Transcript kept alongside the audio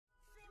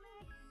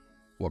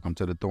Welcome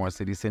to the Thorn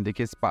City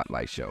Syndicate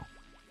Spotlight Show.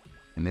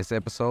 In this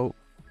episode,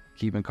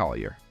 Kevin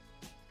Collier,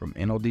 from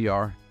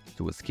NODR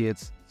to his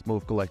kids'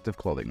 Smooth Collective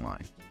clothing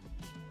line.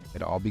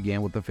 It all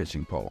began with a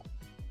fishing pole,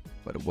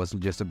 but it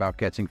wasn't just about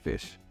catching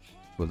fish.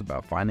 It was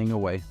about finding a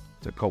way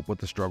to cope with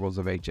the struggles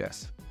of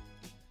HS.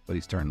 But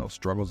he's turned those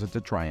struggles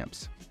into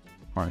triumphs,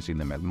 harnessing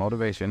them as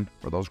motivation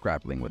for those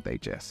grappling with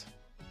HS.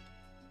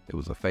 It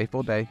was a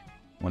fateful day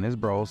when his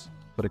bros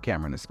put a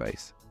camera in his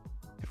face.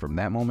 And from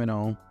that moment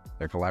on,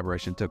 their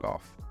collaboration took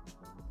off.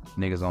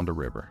 Niggas on the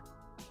river,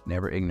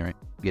 never ignorant,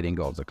 getting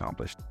goals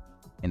accomplished.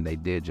 And they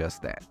did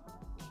just that.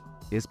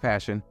 His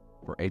passion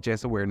for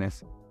HS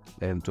awareness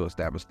led him to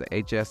establish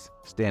the HS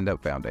Stand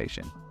Up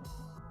Foundation.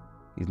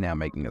 He's now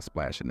making a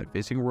splash in the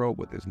fishing world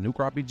with his new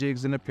crappie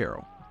jigs and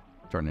apparel,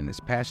 turning his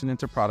passion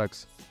into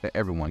products that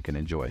everyone can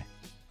enjoy.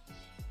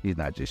 He's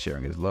not just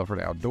sharing his love for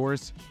the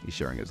outdoors, he's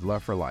sharing his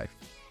love for life.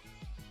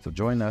 So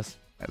join us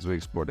as we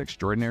explore the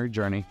extraordinary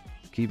journey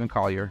of Kevin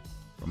Collier,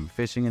 from a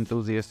fishing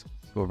enthusiast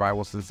to a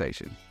viral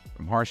sensation,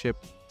 from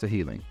hardship to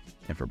healing,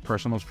 and from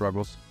personal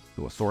struggles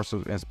to a source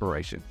of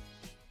inspiration.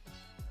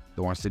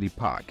 Thorn City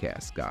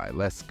Podcast, guy,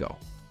 let's go.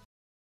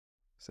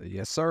 So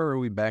yes, sir,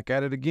 we back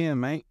at it again,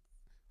 mate.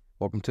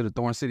 Welcome to the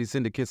Thorn City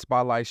Syndicate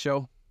Spotlight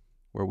Show,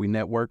 where we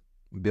network,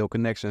 build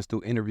connections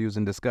through interviews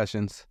and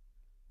discussions.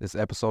 This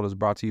episode is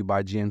brought to you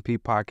by GNP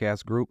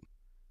Podcast Group.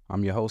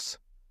 I'm your host,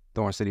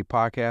 Thorn City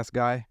Podcast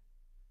Guy.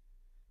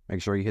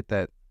 Make sure you hit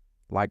that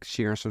like,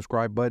 share, and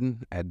subscribe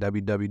button at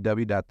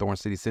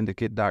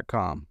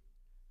www.thorncitysyndicate.com.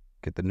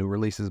 Get the new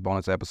releases,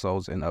 bonus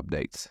episodes, and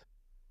updates.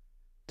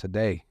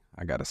 Today,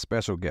 I got a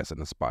special guest in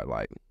the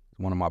spotlight.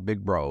 One of my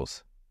big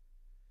bros,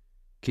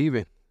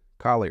 Kevin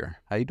Collier.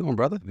 How you doing,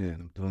 brother? Man,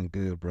 I'm doing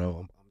good,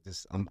 bro.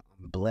 I'm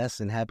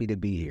blessed and happy to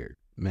be here.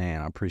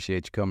 Man, I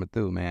appreciate you coming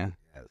through, man.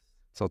 Yes.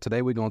 So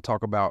today we're going to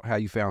talk about how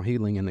you found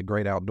healing in the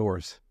great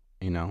outdoors,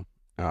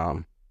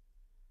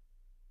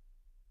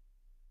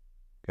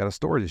 Got a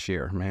story to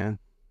share, man.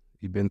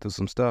 You've been through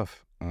some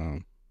stuff,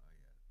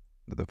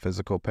 the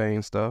physical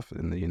pain stuff,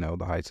 and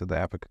the heights of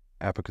the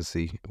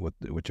efficacy with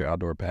your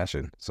outdoor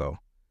passion. So,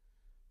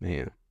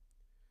 man,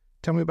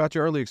 tell me about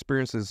your early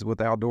experiences with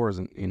the outdoors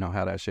and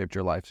how that shaped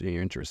your life and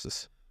your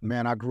interests.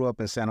 Man, I grew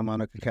up in Santa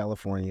Monica,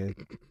 California.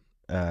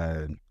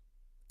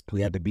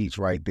 We had the beach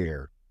right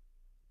there.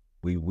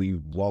 We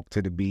walked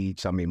to the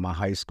beach. I mean, my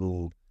high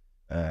school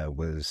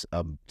was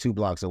 2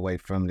 blocks away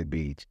from the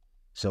beach.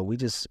 So we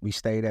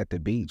stayed at the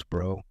beach,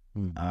 bro.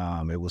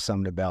 It was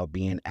something about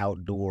being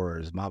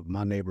outdoors.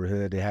 My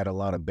neighborhood, they had a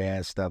lot of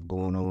bad stuff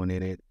going on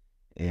in it.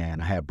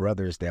 And I had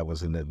brothers that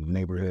was in the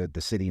neighborhood, the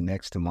city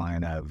next to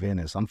mine,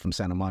 Venice. I'm from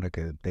Santa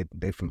Monica.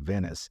 They from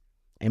Venice.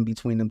 In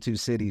between them two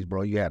cities,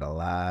 bro, you had a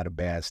lot of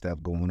bad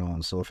stuff going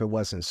on. So if it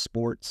wasn't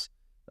sports,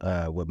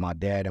 with my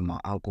dad and my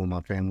uncle and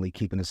my family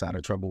keeping us out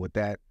of trouble with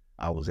that,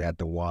 I was at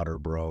the water,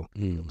 bro.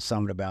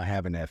 Something about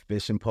having that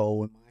fishing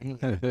pole in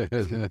my hand.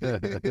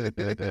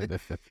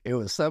 It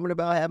was something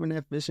about having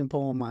that fishing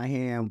pole in my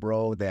hand,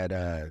 bro,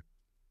 that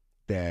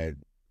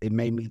it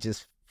made me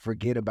just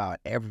forget about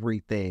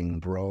everything,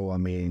 bro. I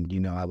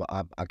mean,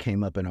 I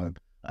came up in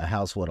a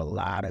house with a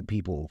lot of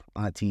people,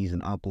 aunties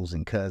and uncles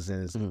and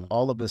cousins,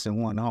 all of us in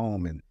one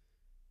home, and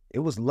it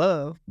was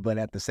love, but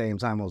at the same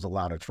time, it was a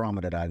lot of trauma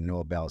that I didn't know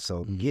about.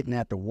 So getting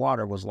at the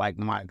water was like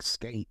my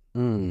escape.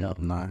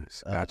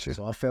 Nice. Gotcha.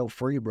 So I felt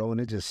free, bro, and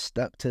it just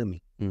stuck to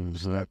me.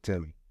 Stuck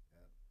to me.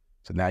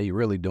 So now you're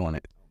really doing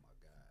it. Oh,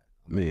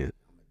 my God. Man.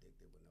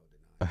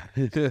 I'm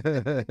addicted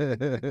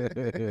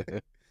with no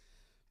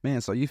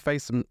Man, so you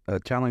faced a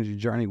challenging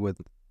journey with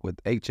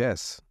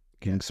HS.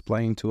 Can you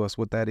explain to us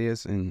what that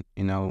is and,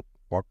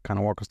 walk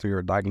us through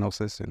your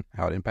diagnosis and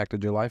how it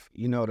impacted your life?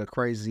 The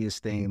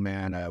craziest thing,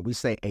 man, we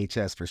say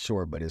HS for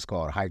short, but it's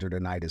called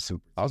hidradenitis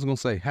suppurativa. I was going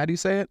to say, how do you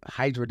say it?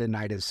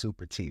 Hidradenitis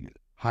suppurativa.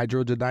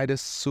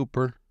 Hidradenitis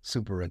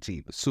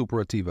suppurativa.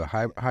 Suppurativa.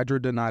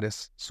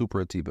 Hidradenitis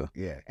suppurativa.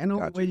 Yeah. And the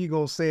only way you're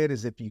going to say it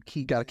is if you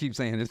gotta keep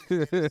saying it.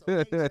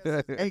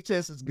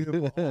 HS is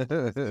good.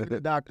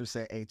 The doctor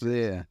said HS.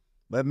 Yeah.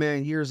 But,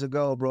 man, years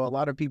ago, bro, a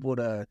lot of people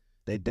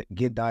they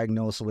get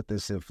diagnosed with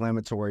this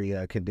inflammatory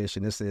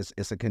condition.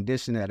 It's a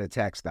condition that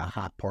attacks the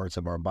hot parts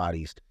of our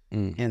bodies,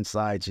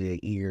 inside your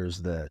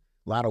ears. A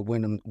lot of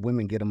women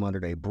get them under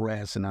their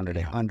breasts and under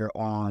their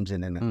underarms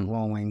and in the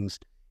groins.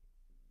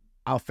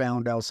 I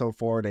found out so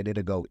far that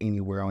it'll go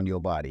anywhere on your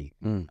body.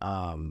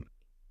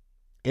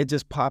 It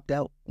just popped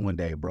out one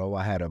day, bro.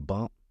 I had a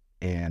bump,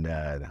 and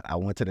I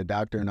went to the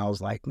doctor, and I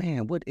was like,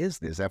 man, what is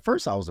this? At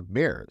first, I was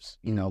embarrassed.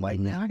 Man, I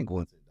ain't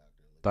going to.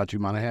 Thought you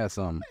might have had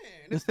something.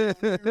 Man,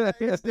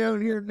 it's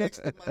down here next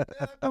to my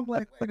dad. I'm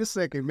like, wait a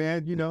second,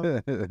 man,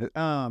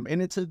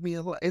 And it took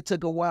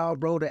a while,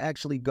 bro, to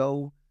actually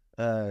go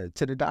to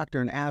the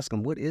doctor and ask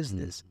him, what is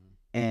this?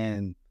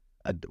 And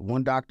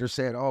one doctor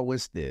said, oh,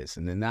 it's this.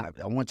 And then I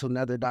went to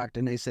another doctor,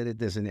 and they said it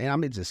this. And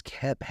it just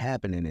kept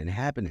happening and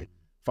happening.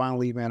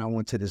 Finally, man, I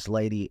went to this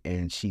lady,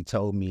 and she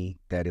told me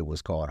that it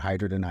was called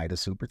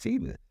hidradenitis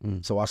suppurativa.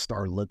 So I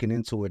started looking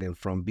into it, and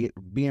from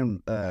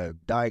being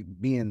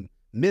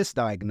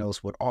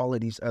misdiagnosed with all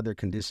of these other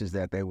conditions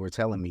that they were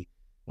telling me.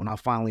 When I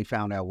finally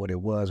found out what it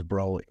was,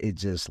 bro, it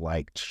just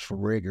like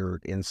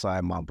triggered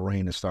inside my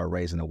brain to start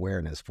raising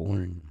awareness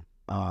for it.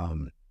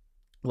 A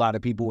lot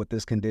of people with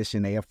this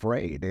condition, they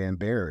afraid, they're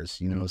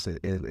embarrassed, you know, so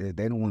they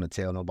don't want to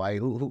tell nobody.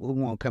 Who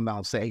want to come out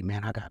and say, hey,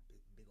 man, I got a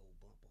big old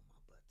bump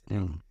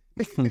on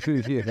my butt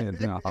today. Yeah,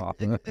 no. I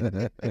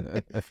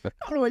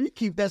don't know, you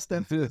keep that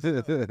stuff.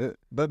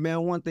 But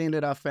man, one thing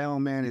that I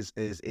found, man, is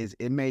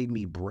it made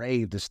me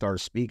brave to start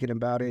speaking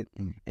about it.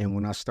 And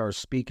when I start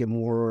speaking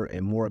more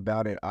and more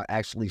about it, I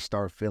actually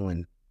start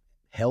feeling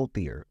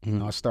healthier.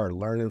 I start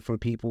learning from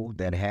people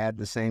that had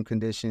the same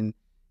condition,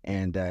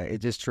 and it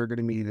just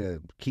triggered me to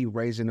keep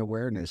raising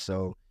awareness.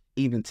 So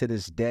even to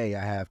this day,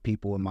 I have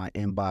people in my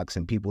inbox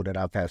and people that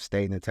I've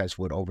stayed in touch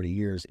with over the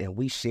years, and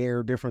we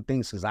share different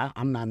things because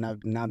I'm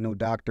not no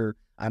doctor.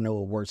 I know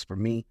what works for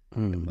me.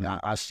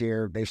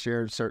 They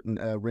share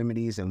certain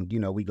remedies, and, you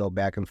know, we go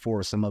back and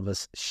forth. Some of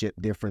us ship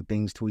different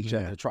things to each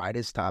other. Try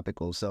this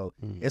topical. So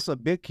it's a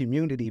big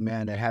community,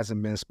 man, that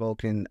hasn't been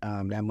spoken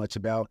that much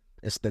about.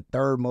 It's the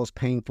third most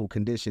painful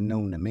condition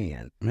known to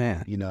man.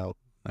 Man, you know.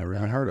 I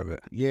haven't heard of it.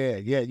 Yeah.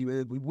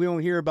 We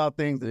don't hear about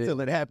things until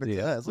it happens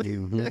to us,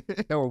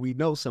 or we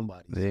know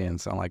somebody. Yeah, and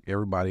it sounds like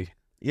everybody.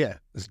 Yeah,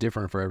 it's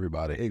different for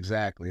everybody.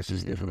 Exactly, it's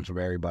just different for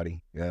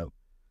everybody. Yeah.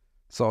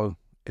 So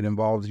it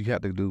involves you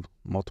had to do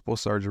multiple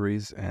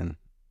surgeries, and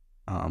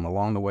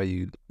along the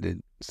way, it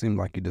seemed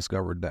like you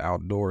discovered the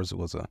outdoors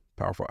was a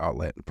powerful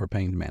outlet for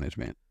pain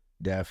management.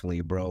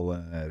 Definitely,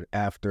 bro.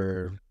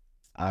 After,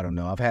 I don't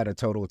know, I've had a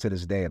total to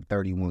this day of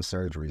 31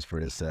 surgeries for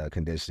this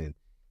condition.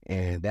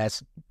 And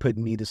that's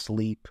putting me to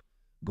sleep,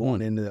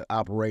 going in the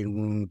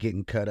operating room,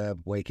 getting cut up,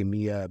 waking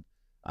me up.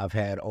 I've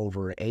had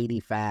over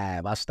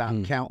 85. I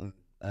stopped counting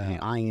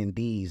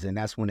INDs, and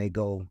that's when I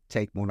go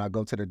to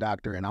the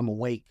doctor and I'm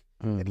awake,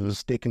 and he's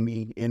sticking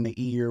me in the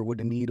ear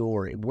with a needle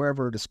or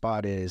wherever the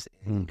spot is,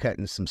 and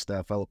cutting some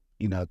stuff out,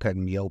 you know,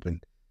 cutting me open.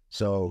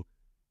 So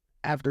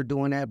after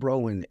doing that,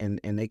 bro, and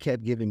they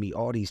kept giving me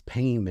all these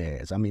pain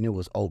meds. I mean, it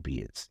was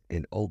opiates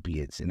and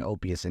opiates and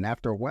opiates. And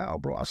after a while,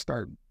 bro, I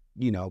started,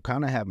 you know,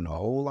 kind of having a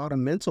whole lot of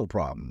mental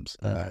problems.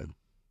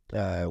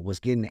 Was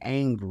getting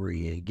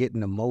angry and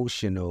getting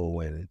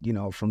emotional, and, you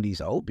know, from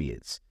these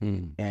opiates.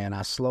 And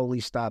I slowly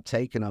stopped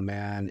taking them,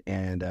 man.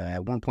 And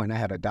at one point I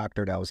had a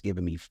doctor that was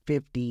giving me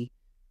 50,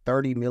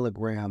 30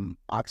 milligram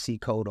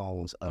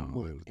oxycodones a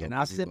month. And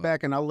I sit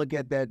back and I look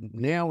at that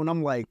now and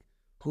I'm like,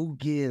 who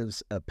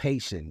gives a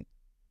patient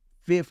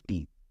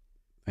 50,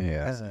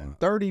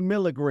 30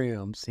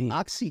 milligrams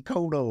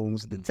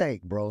oxycodones to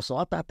take, bro? So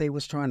I thought they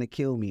was trying to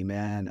kill me,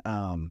 man.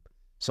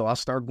 So I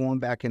started going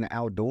back in the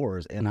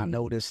outdoors, and I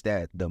noticed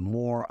that the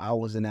more I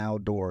was in the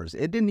outdoors,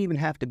 it didn't even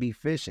have to be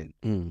fishing,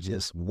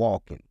 just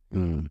walking.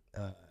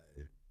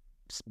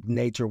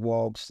 Nature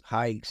walks,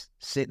 hikes,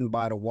 sitting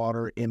by the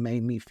water, it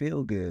made me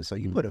feel good. So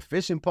you put a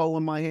fishing pole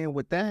in my hand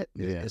with that,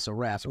 it's a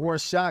wrap. Or a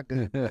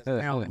shotgun,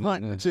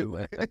 hunting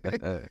too.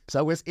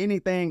 So it's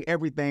anything,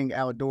 everything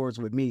outdoors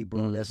with me,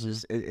 bro. That's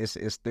just,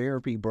 it's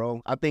therapy,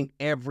 bro. I think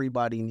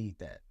everybody need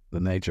that.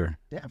 The nature.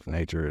 Definitely.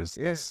 Nature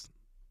is,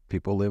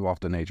 people live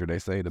off the nature. They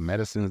say the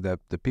medicines that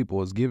the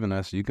people is giving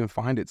us, you can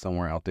find it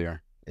somewhere out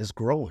there. It's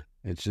growing.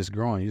 It's just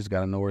growing. You just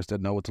got to know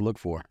what to look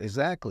for.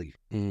 Exactly.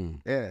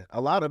 Yeah.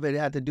 A lot of it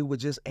had to do with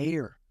just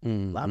air. A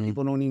lot of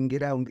people don't even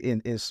get out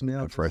and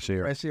smell fresh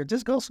air. Fresh air.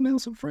 Just go smell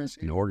some fresh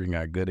air. And Oregon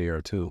got good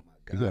air too.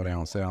 You go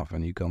down south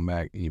and you come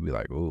back and you be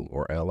like, ooh,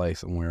 or LA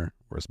somewhere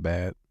where it's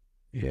bad.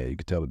 Yeah, you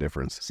could tell the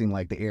difference. Seemed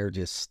like the air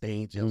just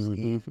stinks.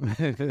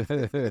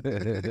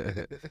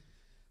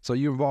 So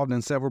you're involved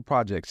in several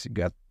projects. You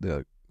got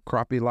the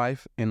Crappie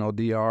Life,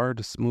 NODR,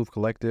 the Smooth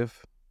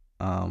Collective.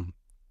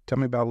 Tell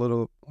me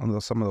about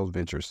some of those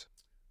ventures.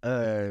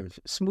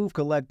 Smooth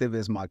Collective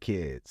is my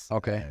kids.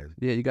 Okay.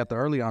 Yeah, you got the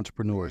early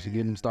entrepreneurs. You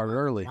get them started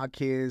early. My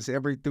kids,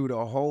 through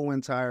the whole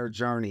entire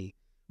journey,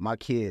 my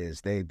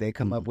kids, they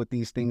come up with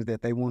these things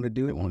that they want to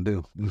do.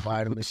 We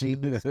buy the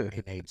machines and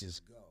they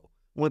just go.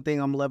 One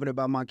thing I'm loving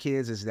about my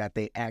kids is that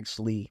they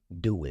actually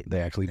do it.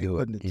 They put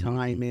the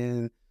time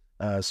in.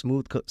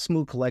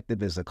 Smooth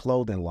Collective is a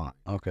clothing line.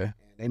 Okay.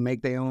 They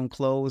make their own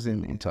clothes,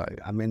 and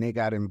I mean, they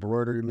got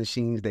embroidery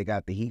machines, they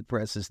got the heat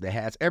presses, the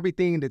hats,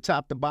 everything, the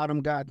top to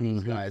bottom got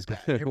these guys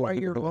got it right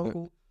here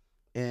local.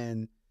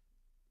 And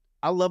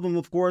I love them,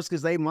 of course,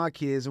 because they my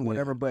kids and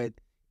whatever, but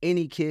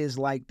any kids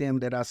like them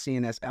that I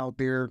seen that's out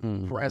there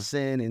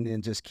pressing and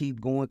then just keep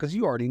going, because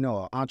you already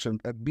know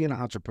being an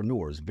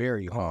entrepreneur is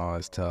very hard. Oh,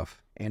 it's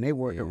tough. And they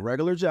work at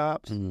regular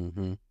jobs.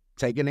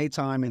 Taking their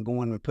time and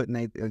going and putting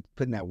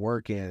that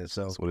work in.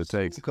 So that's what it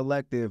takes.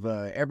 Collective,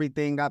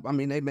 everything.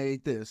 They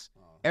made this.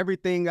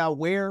 Everything I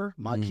wear,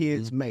 my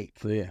kids make.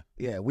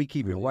 Yeah, we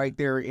keep it right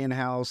there in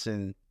house,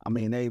 and I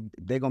mean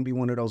they're gonna be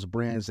one of those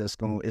brands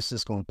it's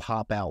just gonna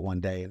pop out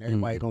one day, and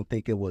everybody gonna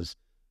think it was.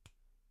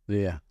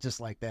 Yeah, just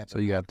like that. So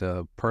you got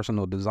the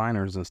personal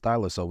designers and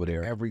stylists over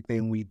there.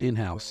 Everything we do in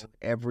house.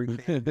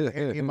 Everything.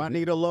 If I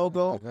need a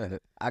logo,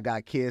 I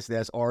got kids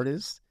that's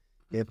artists.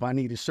 If I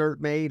need a shirt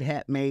made,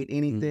 hat made,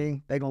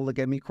 anything, they gonna look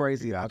at me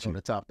crazy. I'm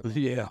gonna top the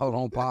Yeah, hold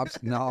on, pops.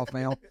 No,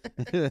 fam.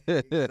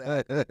 exactly.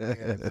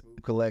 Yeah,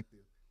 Smooth Collective.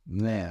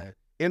 Man.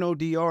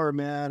 NODR,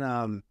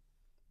 man.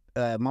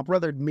 My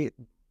brother, me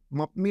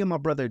and my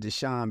brother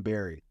Deshaun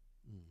Berry.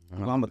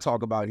 Well, I'm gonna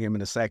talk about him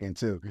in a second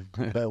too.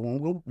 But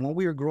when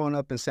we were growing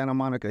up in Santa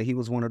Monica, he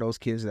was one of those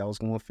kids that was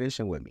going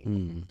fishing with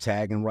me,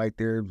 tagging right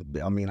there.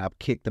 I mean, I've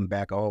kicked him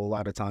back a whole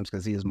lot of times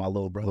because he is my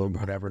little brother,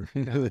 whatever.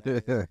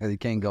 He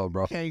can't go,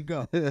 bro. Can't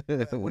go.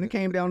 When it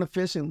came down to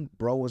fishing,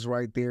 bro was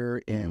right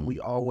there, and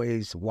we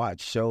always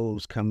watched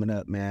shows coming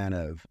up, man,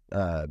 of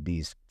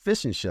these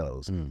fishing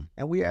shows, and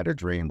we had a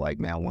dream, like,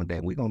 man, one day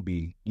we're gonna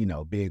be,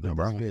 big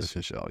on this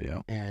fishing show, yeah,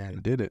 and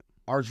we did it.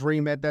 Our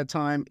dream at that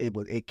time,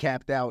 it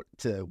capped out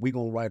to we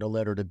gonna write a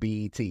letter to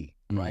BET,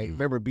 right?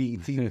 Remember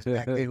BET was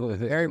back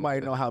then. Everybody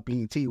know how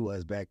BET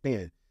was back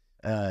then.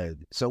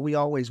 So we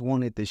always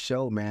wanted this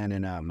show, man.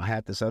 And I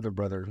had this other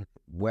brother,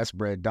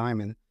 Westbred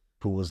Diamond,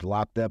 who was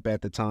locked up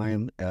at the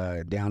time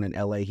down in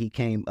LA. He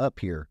came up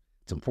here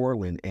to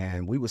Portland,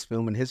 and we was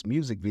filming his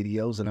music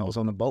videos. And I was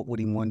on the boat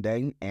with him one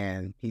day,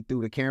 and he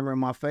threw the camera in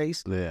my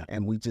face,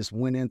 and we just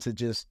went into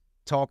just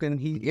talking.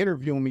 He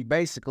interviewing me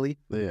basically,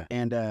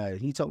 and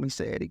he told me,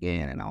 say it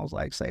again, and I was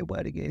like, say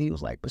what again? He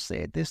was like, but say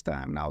it this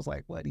time. And I was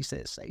like, what? He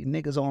said, say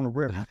niggas on the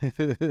river.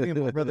 Me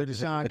and my brother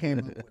Deshaun came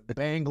up with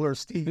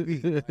Bangler's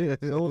TV.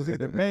 So it was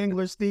either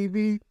Bangler's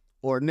TV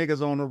or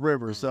niggas on the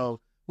river. So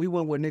we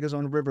went with niggas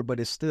on the river, but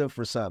it stood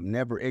for something.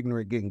 Never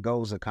ignorant, getting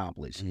goals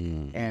accomplished.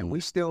 And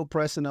we still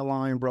pressing the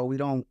line, bro.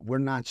 We're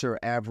not your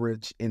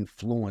average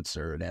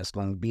influencer that's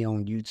going to be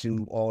on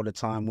YouTube all the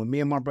time. When me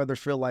and my brother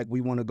feel like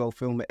we want to go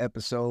film an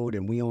episode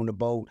and we on the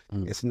boat,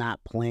 it's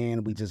not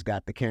planned. We just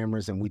got the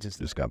cameras and we just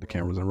got the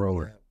cameras and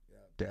roller. Yeah,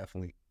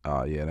 definitely.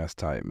 Oh, yeah, that's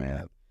tight,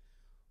 man.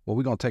 Well,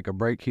 we're going to take a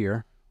break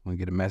here. We're going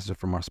to get a message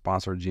from our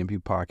sponsor, GMP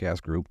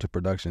Podcast Group, to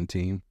production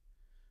team.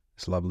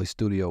 This lovely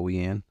studio we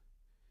in.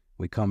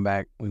 We come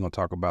back, we're going to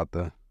talk about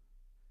the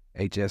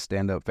HS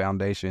Stand-Up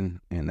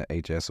Foundation and the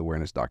HS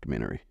Awareness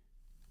documentary.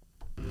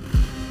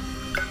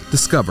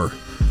 Discover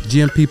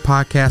GMP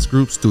Podcast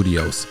Group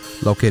Studios,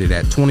 located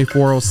at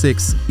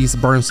 2406 East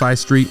Burnside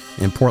Street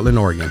in Portland,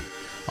 Oregon,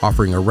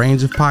 offering a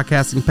range of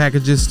podcasting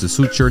packages to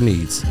suit your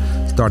needs,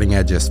 starting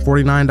at just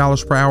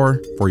 $49 per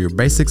hour for your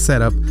basic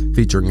setup,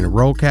 featuring a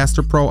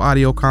Rodecaster Pro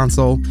audio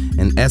console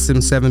and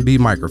SM7B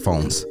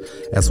microphones,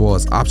 as well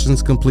as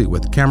options complete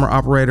with camera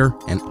operator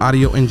and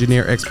audio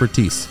engineer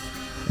expertise.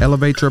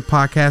 Elevate your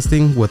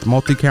podcasting with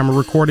multi-camera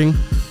recording,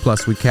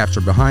 plus we capture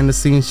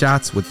behind-the-scenes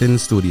shots within the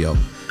studio.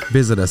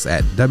 Visit us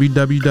at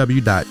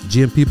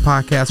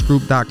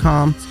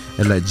www.gmpodcastgroup.com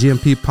and let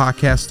GMP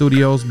Podcast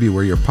Studios be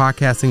where your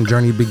podcasting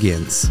journey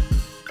begins.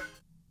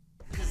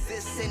 Cause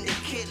this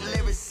syndicate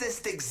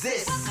lyricist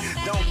exists.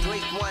 Don't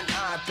blink one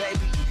eye, baby,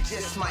 you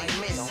just might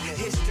miss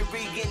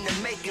history in the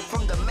making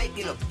from the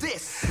making of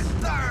this.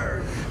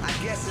 Third, I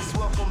guess it's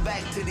welcome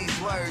back to these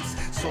words.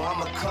 So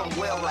I'ma come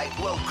well like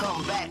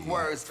welcome back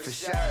words for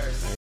sure.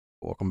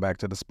 Welcome back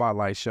to the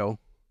Spotlight Show.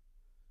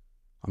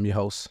 I'm your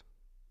host,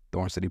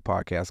 Thorn City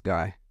Podcast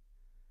guy.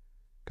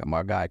 Got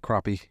my guy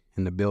Crappie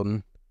in the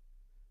building.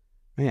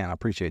 Man, I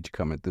appreciate you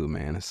coming through,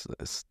 man.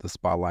 It's the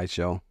Spotlight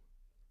Show.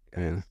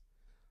 And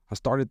I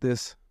started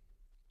this,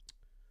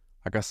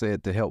 like I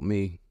said, to help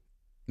me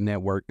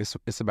network.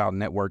 It's about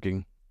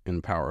networking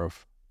and power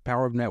of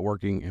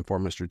networking and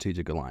forming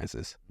strategic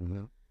alliances.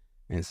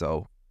 And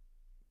so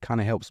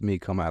kind of helps me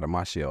come out of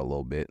my shell a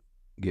little bit,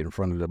 get in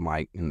front of the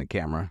mic and the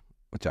camera,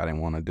 which I didn't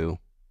want to do.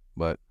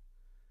 But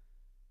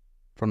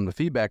from the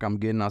feedback I'm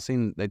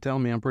getting, they tell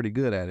me I'm pretty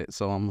good at it.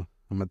 So I'm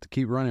going to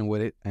keep running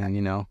with it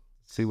and,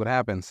 see what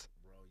happens.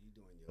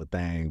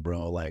 Thing,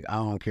 bro. Like, I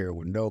don't care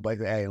what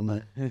nobody. Hey,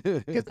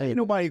 ain't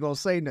nobody gonna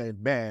say nothing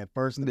bad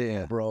first,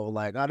 bro.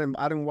 Like, I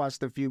didn't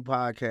watch a few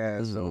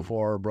podcasts so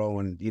far, bro,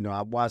 and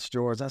I watched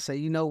yours. I say,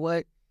 you know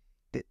what?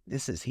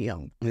 This is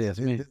him. Yeah, it's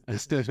me.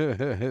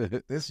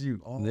 This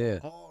you. All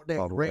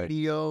that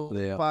radio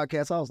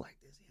podcast. I was like,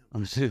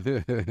 this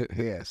him.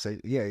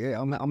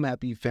 I'm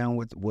happy you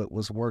found what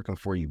was working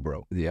for you,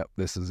 bro. Yep,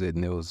 this is it,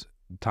 and it was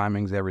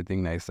timing's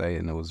everything they say,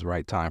 and it was the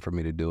right time for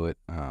me to do it.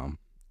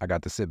 I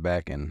got to sit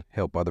back and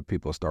help other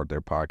people start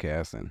their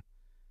podcasts and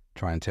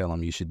try and tell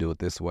them you should do it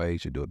this way, you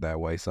should do it that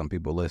way. Some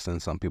people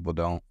listen, some people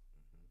don't.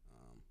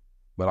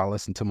 But I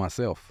listen to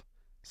myself.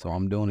 So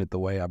I'm doing it the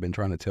way I've been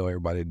trying to tell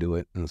everybody to do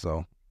it. And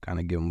so kind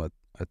of give them a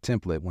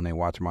template when they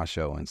watch my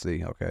show and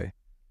see, okay,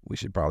 we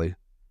should probably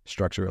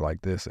structure it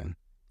like this. And,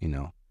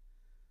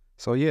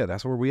 So, yeah,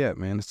 that's where we at,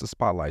 man. It's the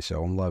Spotlight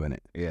Show. I'm loving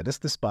it. Yeah, this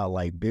the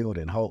Spotlight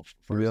building. Hope.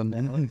 Real.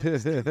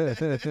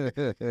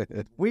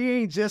 We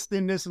ain't just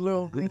in this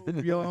little room,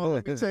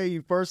 Let me tell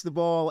you, first of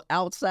all,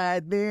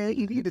 outside there,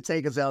 you need to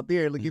take us out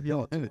there and give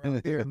y'all a tour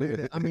out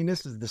there. I mean,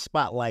 this is the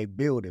Spotlight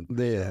building.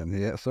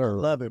 Yeah, sir.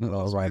 Love it, bro.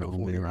 All right,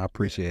 I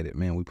appreciate it,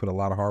 man. We put a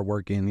lot of hard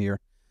work in here.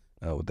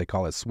 What they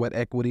call it, sweat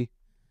equity.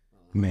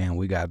 Man,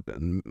 we got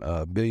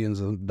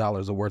billions of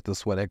dollars worth of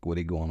sweat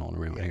equity going on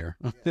around here.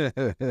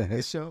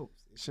 It shows.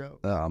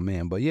 Oh,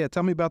 man. But, yeah,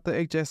 tell me about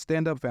the HS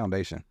Stand-Up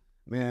Foundation.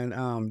 Man,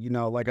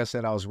 like I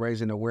said, I was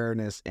raising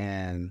awareness,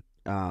 and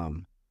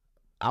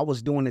I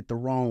was doing it the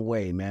wrong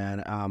way,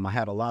 man. I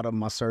had a lot of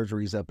my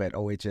surgeries up at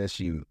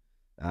OHSU,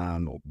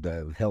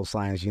 the Health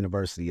Science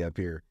University up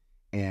here.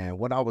 And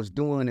what I was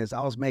doing is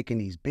I was making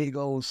these big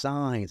old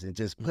signs and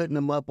just putting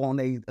them up on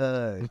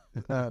a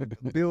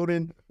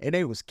building, and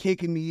they was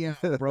kicking me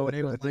out, bro.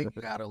 They was like,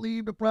 "You gotta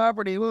leave the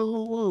property," woo,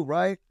 woo, woo,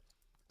 right?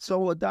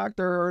 So a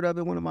doctor heard of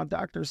it. One of my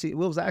doctors, it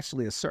was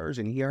actually a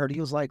surgeon. He heard. He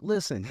was like,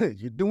 "Listen,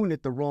 you're doing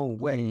it the wrong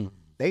way.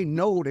 They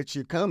know that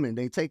you're coming.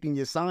 They taking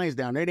your signs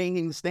down. They ain't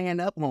even stand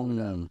up on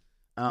them."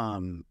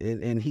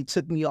 And he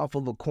took me off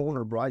of a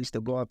corner, bro. I used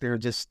to go out there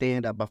and just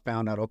stand up. I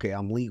found out, okay,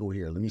 I'm legal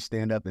here. Let me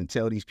stand up and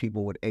tell these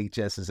people what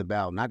HS is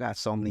about. And I got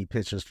so many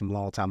pictures from a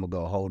long time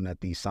ago holding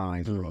up these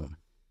signs, bro.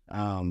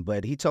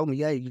 But he told me,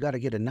 hey, you got to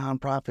get a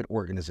nonprofit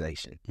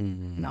organization.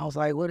 And I was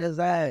like, what is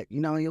that? He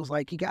was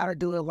like, you got to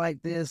do it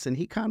like this. And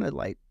he kind of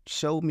like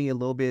showed me a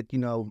little bit,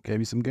 Gave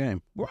you some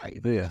game.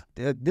 Right. Yeah.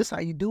 This how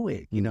you do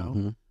it,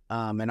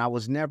 and I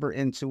was never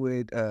into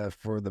it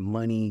for the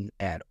money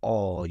at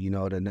all. A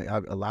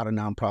lot of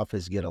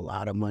nonprofits get a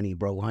lot of money,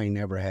 bro. I ain't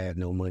never had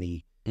no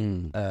money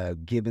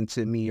given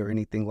to me or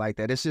anything like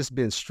that. It's just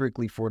been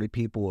strictly for the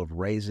people of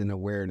raising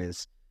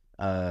awareness.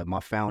 My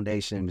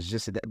foundation is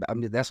just,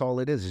 that's all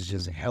it is. It's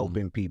just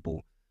helping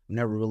people.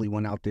 Never really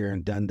went out there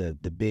and done the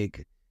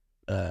big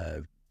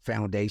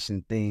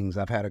foundation things.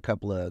 I've had a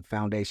couple of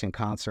foundation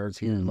concerts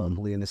here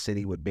locally in the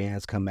city with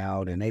bands come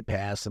out and they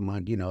pass some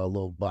money, a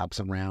little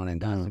bops around and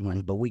got some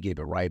money, but we give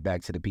it right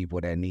back to the people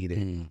that need it.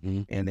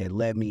 And it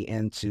led me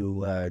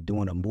into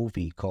doing a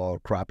movie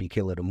called Crappie,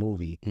 Killa the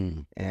movie.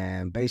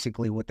 And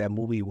basically what that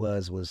movie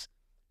was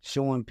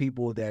showing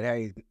people that,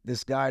 hey,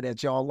 this guy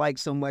that y'all like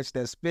so much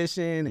that's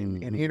fishing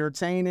and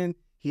entertaining,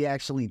 he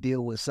actually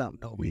deal with something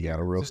over You here. got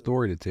a real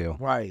story to tell.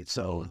 Right.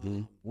 So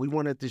we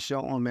wanted to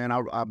show him, man.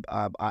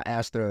 I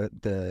asked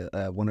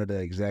the one of the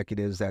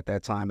executives at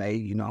that time,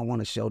 hey, I want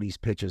to show these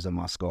pictures of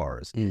my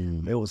scars.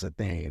 It was a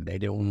thing. They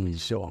didn't want me to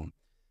show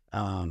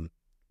them.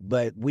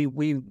 But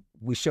we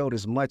showed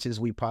as much as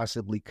we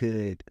possibly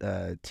could,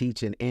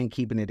 teaching and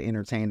keeping it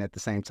entertained at the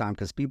same time,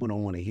 because people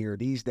don't want to hear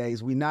these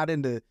days. We're not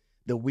in the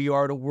We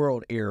Are the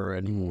World era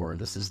anymore.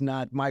 This is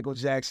not Michael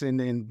Jackson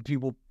and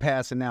people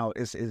passing out.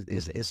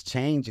 It's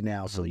changed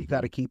now. So you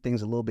got to keep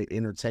things a little bit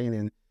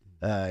entertaining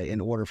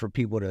in order for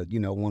people to,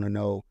 want to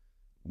know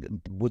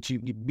what you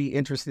be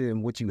interested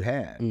in what you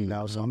have.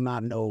 So I'm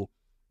not no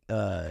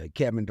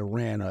Kevin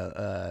Durant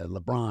or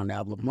LeBron.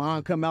 Now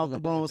LeBron come out the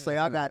bone and say,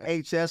 I got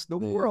HS. The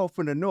world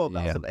finna know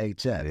about some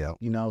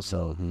HS.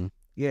 So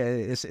yeah,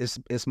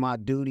 it's my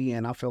duty,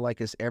 and I feel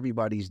like it's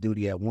everybody's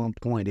duty at one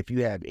point. If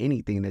you have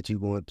anything that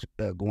you're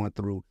going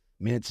through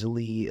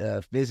mentally,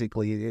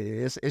 physically,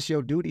 it's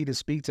your duty to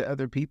speak to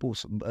other people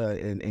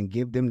and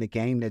give them the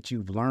game that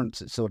you've learned,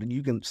 so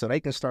that so they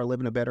can start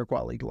living a better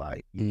quality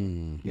life.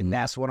 And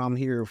that's what I'm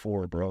here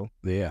for, bro.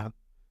 Yeah.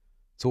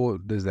 So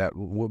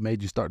what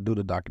made you start do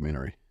the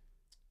documentary?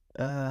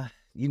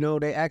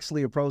 They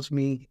actually approached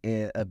me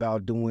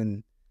about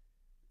doing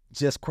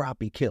just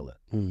Crappie, Killa.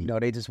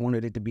 They just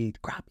wanted it to be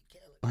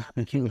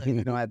Crappie,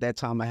 Killa. At that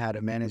time I had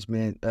a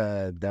management,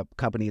 that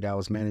company that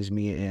was managing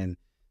me, and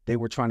they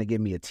were trying to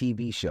give me a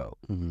TV show.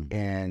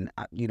 And,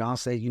 I'll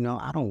say,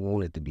 I don't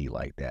want it to be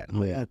like that. I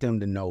want them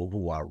to know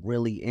who I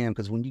really am.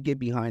 Because when you get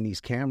behind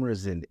these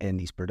cameras and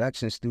these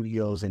production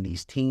studios and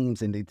these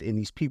teams and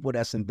these people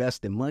that's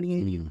investing money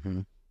in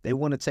you, they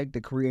want to take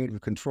the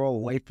creative control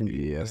away from you.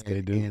 Yes,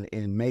 they do.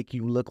 And make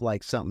you look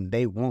like something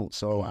they want.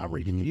 So I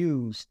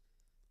refused.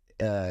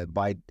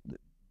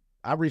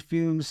 I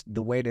refused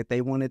the way that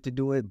they wanted to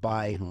do it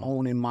by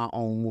owning my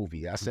own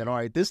movie. I said, all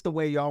right, this the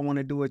way y'all want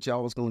to do it.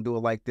 Y'all was going to do it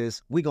like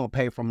this. We're going to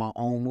pay for my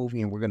own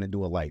movie, and we're going to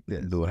do it like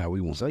this. Do it how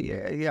we want. So,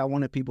 yeah, I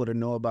wanted people to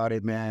know about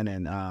it, man.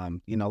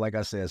 And, like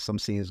I said, some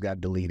scenes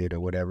got deleted or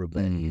whatever.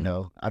 But,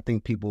 I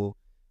think people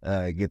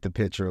get the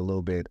picture a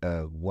little bit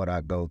of what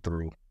I go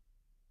through.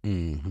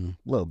 A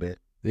little bit.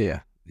 Yeah.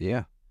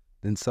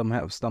 Then something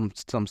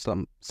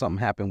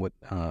happened with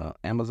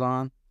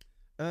Amazon.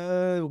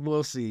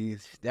 We'll see.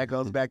 That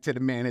goes back to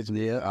the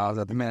management. Yeah, I was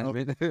at the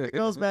management. It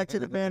goes back to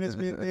the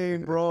management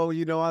thing, bro.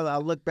 I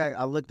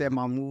looked at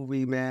my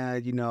movie,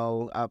 man.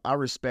 I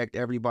respect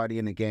everybody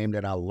in the game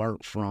that I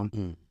learned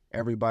from.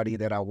 Everybody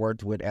that I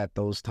worked with at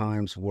those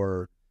times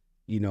were,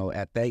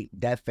 at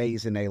that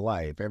phase in their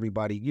life.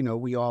 Everybody,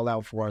 we all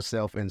out for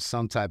ourselves in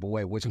some type of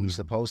way, which we're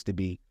supposed to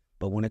be.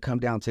 But when it comes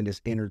down to this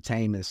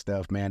entertainment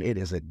stuff, man, it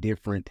is a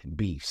different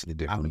beast.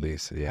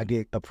 Beast, yeah. I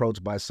get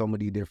approached by so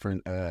many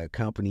different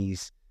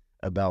companies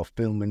about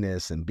filming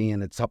this and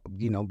being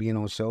being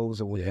on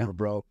shows or whatever,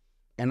 bro.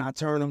 And I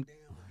turn them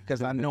down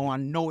because I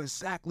know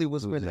exactly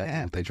what's going to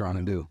happen. What they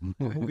trying to do.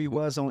 The movie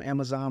was on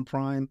Amazon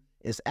Prime.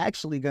 It's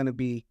actually going to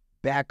be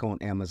back on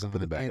Amazon.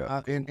 Put it back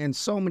up. And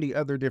so many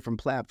other different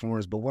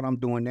platforms. But what I'm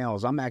doing now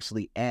is I'm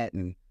actually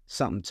adding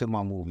something to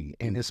my movie.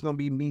 And it's going to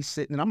be me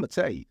sitting, and I'm going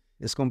to tell you,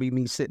 It's going to be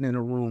me sitting in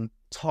a room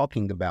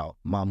talking about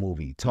my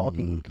movie,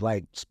 talking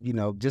like, you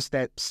know, just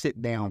that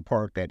sit down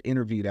part, that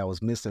interview that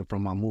was missing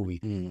from my movie.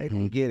 They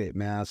don't get it,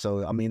 man.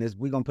 So, I mean,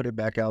 we're going to put it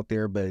back out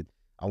there, but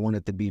I want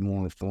it to be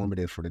more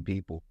informative for the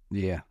people.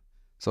 Yeah.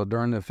 So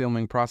during the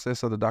filming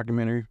process of the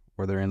documentary,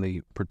 were there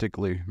any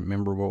particularly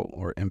memorable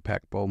or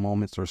impactful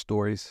moments or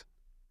stories?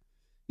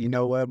 You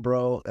know what,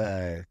 bro?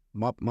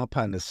 My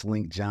partner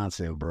Slink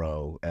Johnson,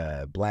 bro,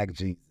 Black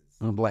Jesus.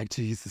 Black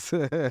Jesus.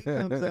 He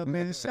comes up,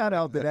 man. Shout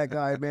out to that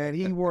guy, man.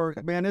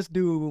 This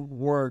dude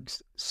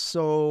works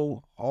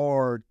so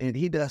hard, and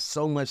he does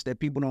so much that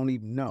people don't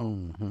even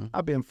know.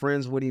 I've been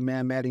friends with him,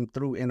 man. Met him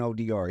through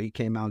NODR. He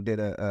came out and did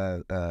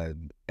a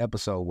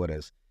episode with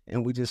us,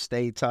 and we just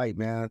stayed tight,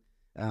 man.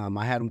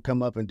 I had him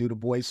come up and do the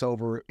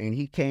voiceover, and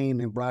he came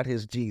and brought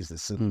his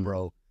Jesus,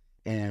 bro.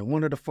 And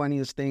one of the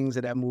funniest things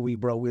of that movie,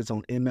 bro, was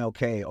on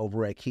MLK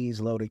over at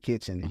Keys Loaded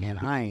Kitchen, and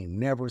I ain't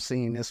never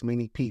seen this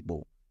many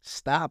people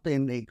stop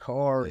in their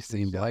car. It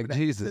seemed like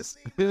Jesus.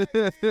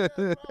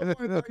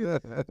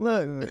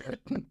 Look,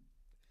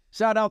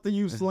 shout out to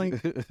you,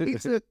 Slink.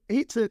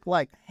 He took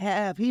like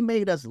half. He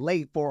made us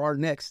late for our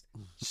next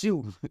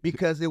shoot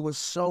because there was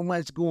so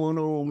much going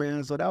on,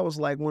 man. So that was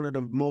like one of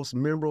the most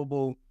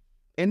memorable.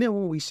 And then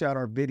when we shot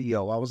our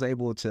video, I was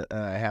able to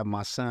have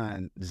my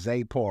son,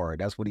 Zaypar,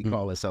 that's what he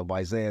called himself,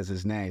 Isaiah's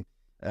his name.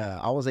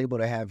 I was able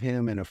to have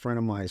him and a friend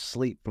of mine,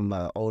 Sleep from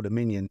Old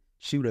Dominion,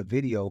 shoot a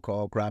video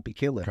called Crappie,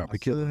 Killa.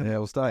 Crappie, Killa. Yeah, it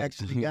was tight.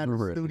 Actually got in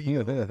the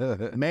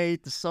studio,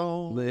 made the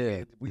song.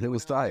 Yeah, it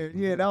was tight.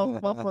 Yeah, that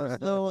was my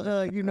first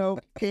little,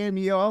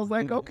 cameo. I was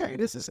like, okay,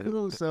 this is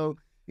cool. So,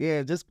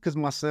 yeah, just because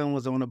my son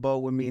was on the boat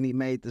with me and he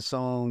made the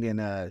song,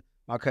 and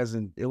my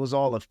cousin, it was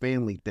all a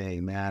family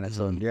thing, man. And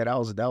so, yeah, that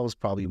was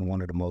probably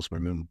one of the most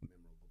memorable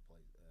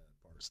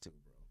parts too,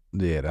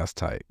 bro. Yeah, that's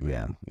tight,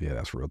 man. Yeah,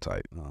 that's real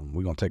tight.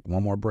 We're going to take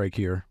one more break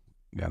here.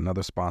 We got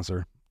another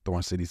sponsor,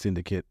 Thorn City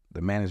Syndicate,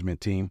 the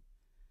management team.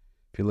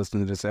 If you're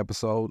listening to this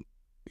episode,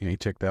 you ain't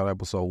checked out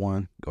episode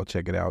 1, go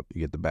check it out. You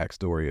get the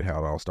backstory of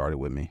how it all started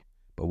with me.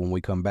 But when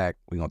we come back,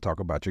 we're going to talk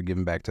about your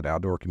giving back to the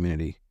outdoor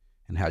community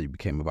and how you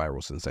became a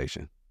viral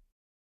sensation.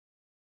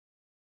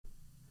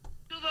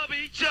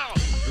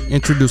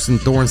 Introducing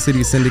Thorn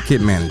City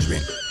Syndicate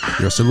Management,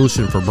 your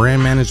solution for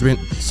brand management,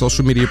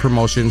 social media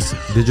promotions,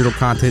 digital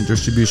content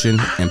distribution,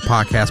 and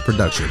podcast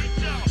production.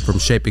 From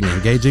shaping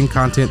engaging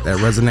content that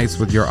resonates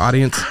with your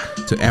audience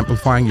to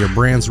amplifying your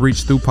brand's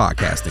reach through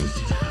podcasting.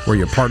 We're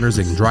your partners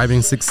in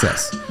driving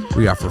success.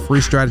 We offer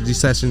free strategy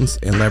sessions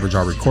and leverage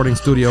our recording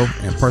studio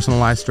and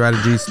personalized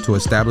strategies to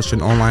establish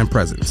an online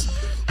presence.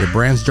 Your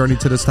brand's journey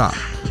to the top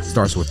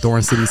starts with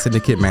Thorn City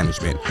Syndicate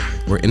Management,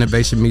 where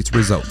innovation meets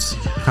results.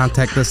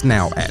 Contact us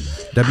now at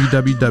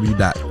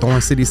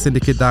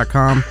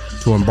www.thorncitysyndicate.com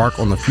to embark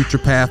on the future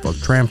path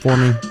of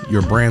transforming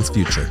your brand's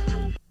future.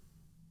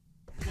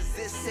 Cause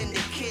this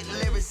syndicate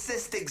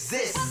lyricist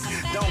exists.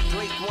 Don't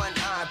blink one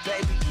eye,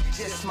 baby, you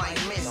just might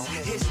miss.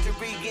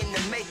 History in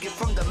the making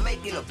from the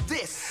making of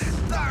this.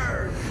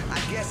 Third, I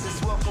guess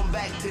it's welcome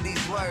back to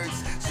these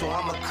words. So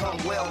I'ma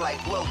come well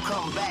like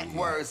welcome back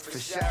words for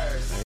sure.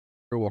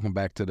 Welcome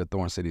back to the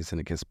Thorn City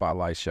Syndicate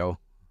Spotlight Show.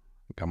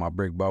 Got my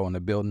brick bow in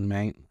the building,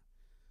 man.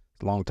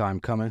 It's a long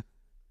time coming,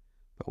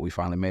 but we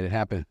finally made it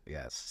happen.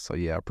 Yes. So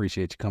yeah, I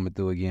appreciate you coming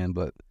through again.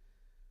 But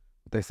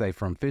they say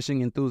from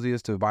fishing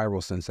enthusiast to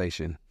viral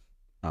sensation,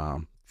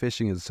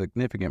 fishing is a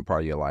significant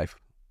part of your life.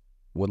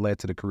 What led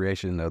to the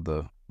creation of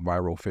the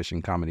viral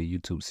fishing comedy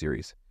YouTube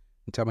series?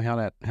 And tell me how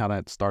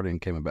that started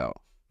and came about.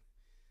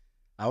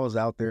 I was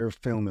out there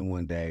filming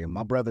one day, and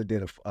my brother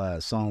did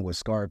a song with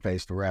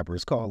Scarface, the rapper.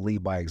 It's called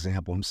Lead by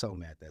Example. I'm so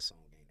mad that song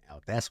ain't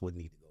out. That's what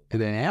needed to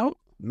go. It ain't out?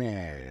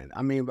 Man,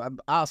 I mean,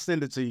 I'll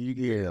send it to you.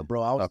 Yeah,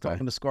 bro. I was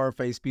talking to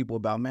Scarface people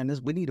about, man,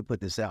 we need to put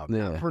this out.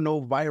 Yeah. Not for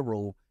no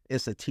viral.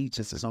 It's a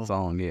teaching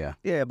song, yeah.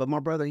 Yeah, but my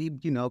brother, he,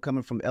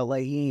 coming from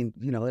L.A., he ain't,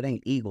 it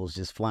ain't eagles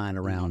just flying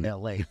around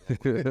L.A. So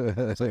he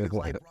was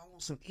like, bro, I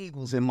want some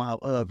eagles in my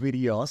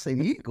video. I say,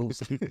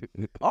 eagles?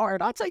 All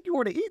right, I'll take you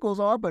where the eagles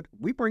are, but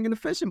we bringing the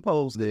fishing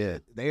poles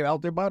there. They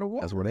out there by the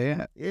water. That's where they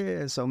at.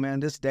 Yeah, so,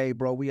 man, this day,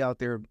 bro, we out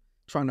there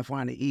trying to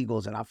find the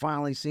eagles, and I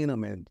finally seen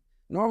them, and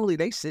normally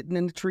they sitting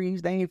in the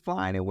trees, they ain't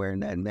flying anywhere.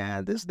 And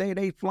man, this day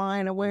they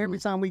flying away. Every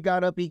time we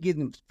got up, he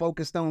getting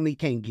focused on, he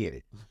can't get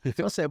it.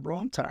 So I said, bro,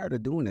 I'm tired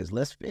of doing this.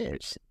 Let's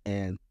fish.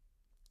 And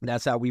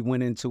that's how we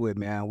went into it,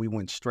 man. We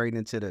went straight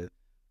into the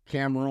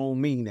camera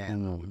on me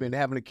now. We've been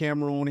having the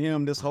camera on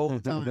him this whole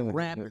time,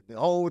 rapping.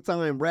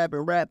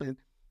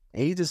 And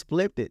he just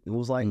flipped it and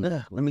was like,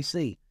 let me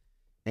see.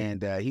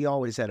 And he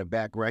always had a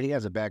background. He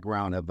has a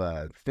background of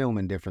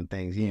filming different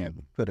things. He had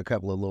put a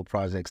couple of little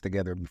projects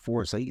together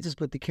before. So he just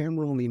put the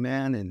camera on me,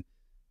 man, and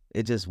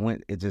it just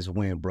went,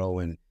 bro.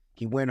 And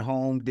he went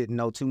home, didn't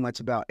know too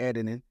much about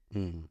editing,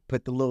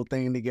 put the little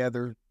thing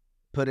together,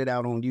 put it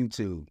out on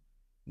YouTube.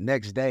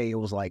 Next day, it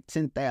was like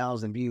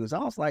 10,000 views. I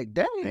was like,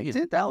 dang,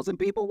 10,000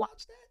 people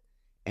watched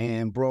that?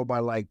 And, bro, by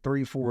like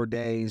 3-4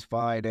 days,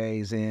 5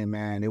 days in,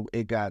 man,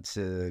 it got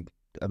to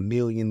 1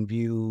 million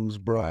views,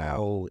 bro.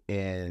 Wow.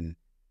 And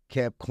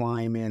kept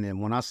climbing.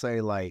 And when I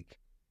say like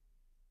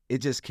it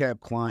just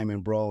kept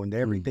climbing, bro. And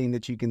everything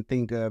that you can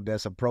think of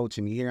that's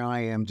approaching me, here I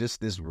am, just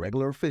this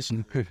regular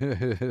fisherman.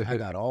 I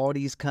got all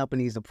these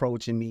companies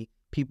approaching me,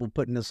 people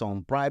putting us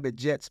on private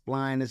jets,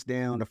 flying us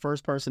down. The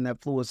first person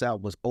that flew us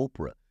out was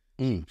Oprah.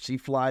 She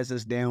flies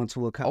us down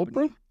to a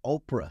company.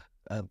 Oprah,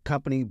 a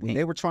company. When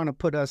they were trying to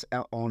put us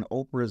out on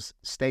Oprah's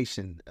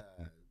station.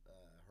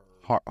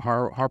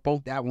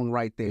 Harpo? That one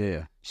right there.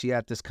 Yeah. She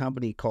had this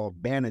company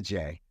called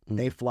Banajay.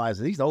 They flies,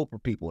 these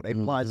Oprah people, they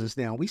flies us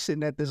down. We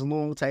sitting at this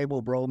long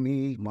table, bro,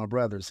 me, my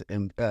brothers,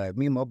 and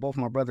both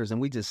my brothers, and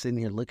we just sitting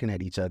here looking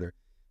at each other.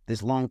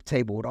 This long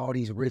table with all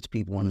these rich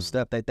people and the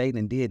stuff that they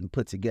done did and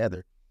put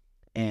together.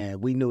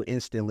 And we knew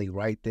instantly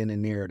right then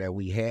and there that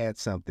we had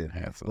something.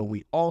 But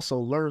we also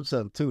learned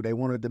something too. They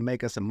wanted to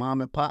make us a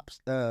mom and pop's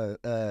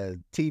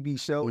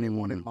TV show. And they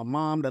wanted my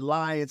mom to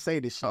lie and say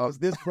that she was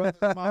this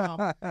brother's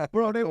mom.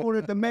 Bro, they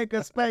wanted to make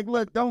us fake.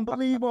 Look, don't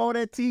believe all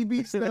that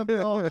TV stuff.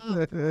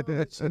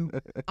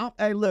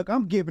 Hey, look,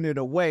 I'm giving it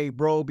away,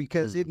 bro,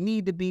 because it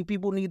need to be,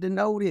 people need to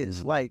know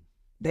this. Like,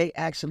 they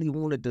actually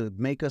wanted to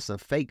make us a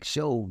fake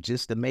show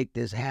just to make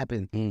this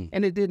happen.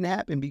 And it didn't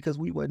happen because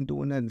we wasn't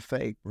doing nothing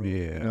fake, bro.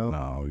 Yeah,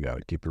 no, we got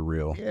to keep it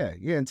real. Yeah.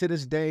 And to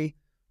this day,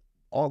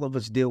 all of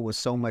us deal with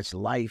so much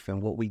life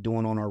and what we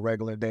doing on our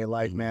regular day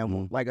life,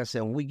 man. Like I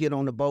said, when we get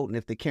on the boat and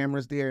if the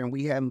camera's there and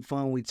we having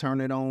fun, we turn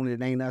it on,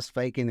 it ain't us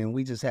faking and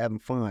we just having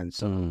fun.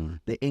 So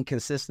the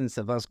inconsistency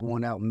of us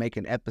going out and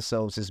making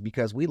episodes is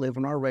because we live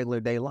in our regular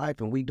day life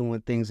and we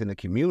doing things in the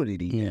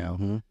community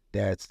now.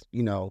 That's,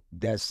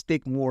 that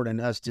stick more than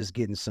us just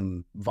getting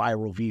some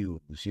viral views,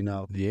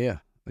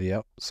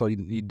 Yeah. So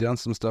you done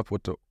some stuff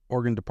with the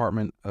Oregon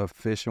Department of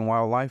Fish and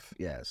Wildlife?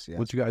 Yes.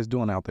 What you guys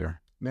doing out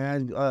there?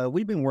 Man,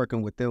 we've been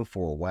working with them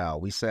for a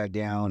while. We sat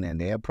down and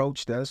they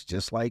approached us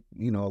just like,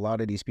 a lot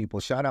of these people.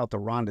 Shout out to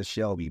Rhonda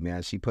Shelby,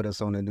 man. She put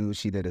us on the news.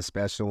 She did a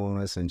special on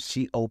us and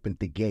she opened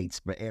the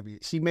gates for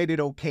she made it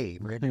okay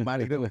for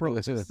everybody to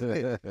approach us.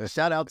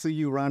 Shout out to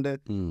you, Rhonda.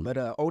 But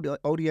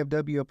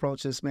ODFW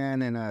approached us,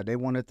 man, and they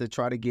wanted to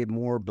try to get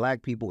more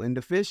black people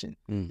into fishing.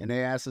 And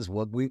they asked us,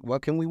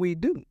 what can we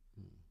do?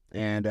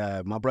 And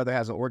my brother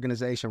has an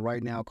organization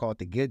right now called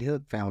the Get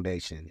Hook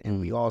Foundation. And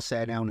we all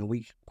sat down and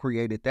we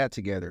created that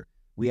together.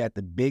 We had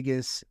the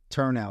biggest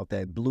turnout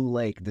at Blue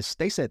Lake.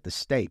 They said the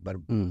state, but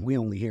we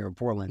only here in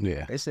Portland.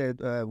 Yeah. They said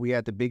we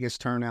had the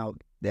biggest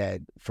turnout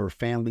that for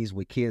families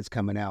with kids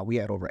coming out. We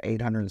had over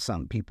 800 and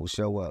something people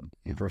show up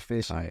for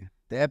fishing. Right.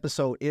 The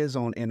episode is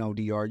on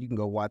NODR. You can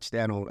go watch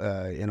that on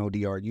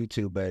NODR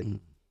YouTube. But,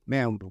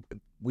 man,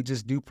 we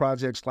just do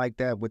projects like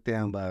that with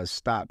them,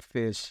 Stop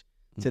Fish.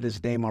 To this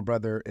day, my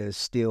brother is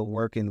still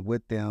working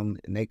with them,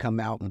 and they come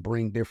out and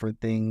bring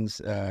different things,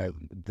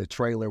 the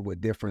trailer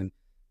with different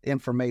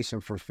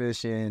information for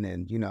fishing.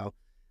 And,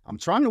 I'm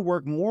trying to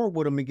work more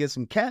with them and get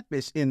some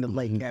catfish in the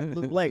lake,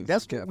 Blue Lake.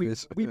 That's what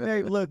we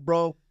made. Look,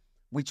 bro,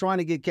 we trying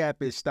to get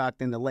catfish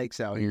stocked in the lakes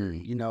out here,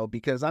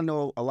 because I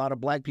know a lot of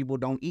black people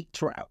don't eat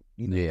trout.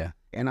 Yeah.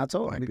 And I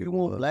told him, if you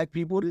want black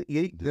people to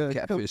eat the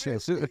catfish,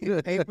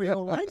 pay for your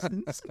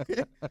license,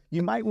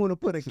 you might want to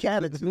put a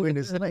cat or two in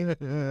this lake.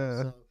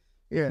 So,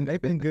 yeah,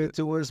 they've been good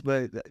to us,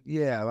 but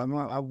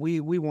we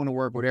want to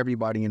work with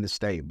everybody in the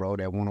state, bro,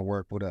 that want to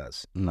work with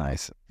us.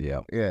 Nice. Yeah.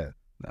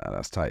 Nah,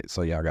 that's tight.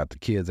 So y'all got the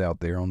kids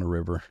out there on the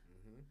river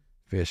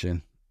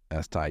fishing.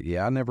 That's tight.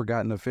 Yeah, I never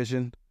got into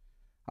fishing.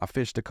 I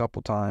fished a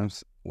couple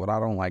times. What I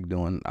don't like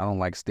doing, I don't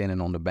like standing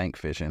on the bank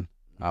fishing.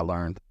 I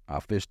learned. I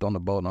fished on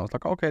the boat, and I was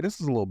like, okay, this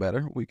is a little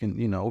better. We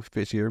can,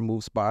 fish here,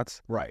 move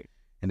spots. Right.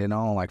 And then I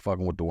don't like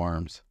fucking with the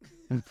worms.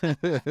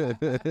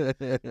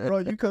 Bro,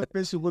 you come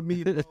fishing with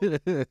me.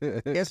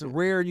 It's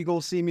rare you go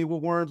see me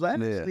with worms. I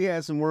actually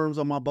had some worms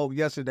on my boat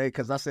yesterday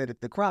because I said if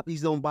the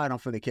crappies don't bite, I'm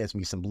finna catch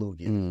me some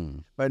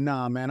bluegill. But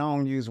nah, man, I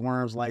don't use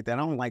worms like that.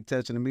 I don't like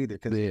touching them either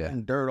because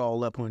it's dirt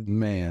all up on you.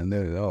 Man,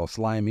 they're all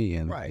slimy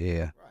and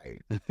right.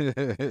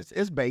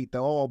 It's bait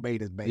though. All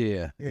bait is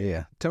bait.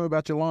 Yeah. Tell me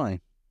about your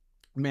line.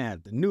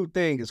 Man, the new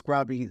thing is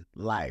Crappie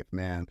Life,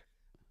 man.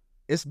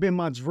 It's been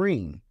my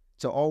dream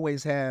to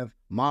always have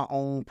my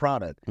own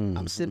product.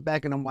 I'm sitting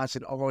back and I'm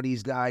watching all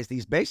these guys,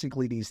 these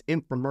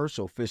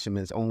infomercial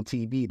fishermen on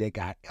TV. They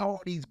got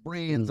all these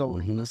brands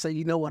on it. I say,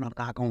 you know what? I'm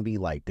not going to be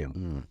like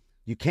them.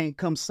 You can't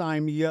come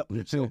sign me up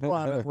with your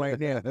product right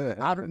now.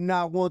 I do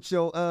not want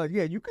your,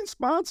 you can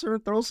sponsor,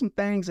 throw some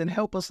things and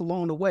help us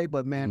along the way.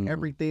 But man,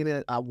 everything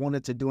that I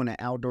wanted to do in the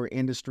outdoor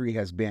industry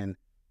has been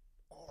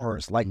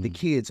ours, like the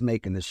kids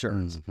making the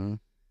shirts.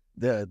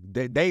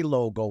 They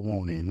logo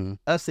on it.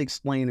 Us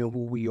explaining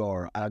who we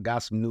are. I got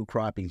some new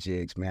crappie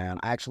jigs, man.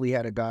 I actually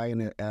had a guy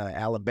in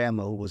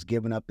Alabama who was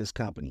giving up his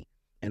company,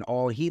 and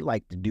all he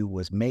liked to do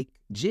was make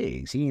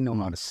jigs. He didn't know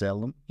how to sell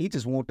them. He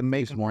just wanted to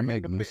make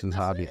them. This is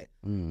hobby.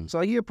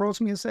 So he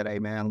approached me and said, "Hey,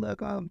 man,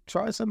 look,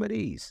 try some of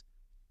these."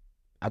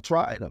 I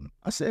tried them.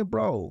 I said,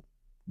 "Bro,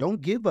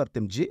 don't give up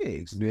them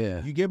jigs.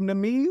 Yeah, you give them to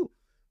me."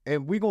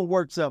 And we gonna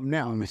work something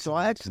now. So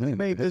I actually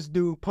made this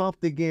dude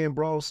pumped again,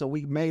 bro. So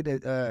we made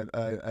a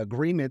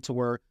agreement to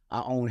where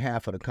I own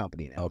half of the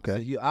company now.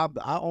 Okay. So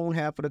I own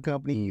half of the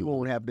company. You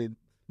own half of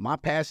my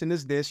passion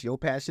is this, your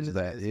passion is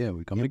That this. yeah,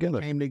 we come And together.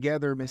 We came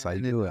together, man. That's how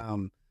you do it.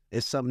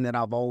 It's something that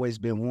I've always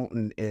been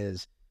wanting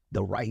is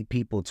the right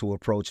people to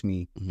approach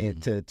me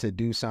and to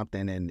do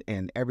something,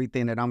 and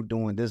everything that I'm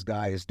doing, this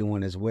guy is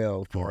doing as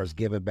well for us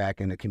giving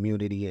back in the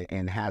community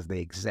and has the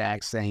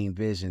exact same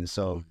vision.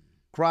 So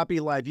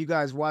Crappie Life, you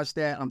guys watch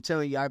that. I'm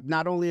telling you,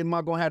 not only am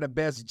I gonna have the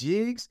best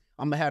jigs,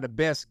 I'm gonna have the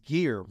best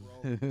gear,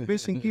 bro.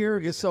 Fishing gear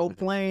is so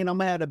plain. I'm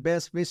gonna have the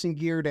best fishing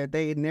gear that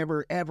they had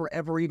never,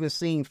 ever even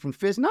seen from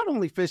fish. Not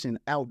only fishing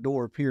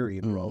outdoor,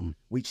 period, bro.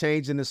 We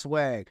changing the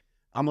swag.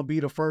 I'm gonna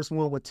be the first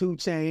one with 2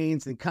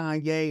 Chainz and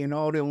Kanye and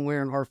all them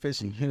wearing our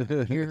fishing gear.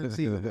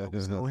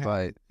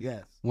 Right.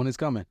 Yes. When it's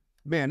coming?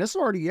 Man, it's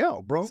already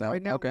out, bro.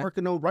 Right now,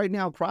 right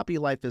now, Crappie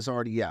Life is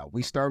already out.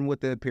 We starting with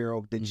the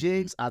apparel. The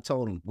jigs, I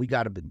told them, we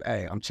got to,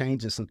 hey, I'm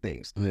changing some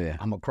things. Yeah.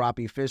 I'm a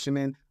crappie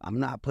fisherman. I'm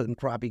not putting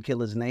Crappie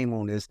Killa's name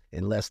on this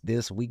unless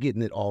we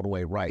getting it all the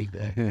way right.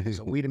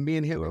 So me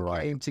and him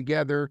came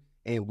together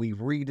and we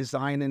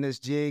redesigning this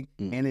jig,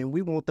 and then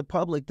we want the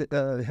public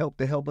to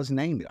help us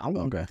name it. I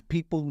want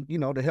people,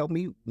 to help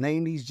me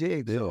name these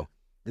jigs. So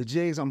the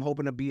jigs, I'm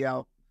hoping to be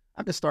out.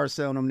 I can start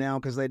selling them now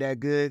because they that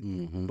good,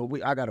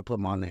 but I got to put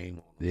my name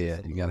on them. Yeah,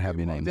 you got to have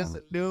your name just on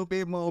it. a little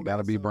bit more. Got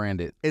to be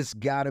branded. It's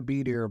got to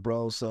be there,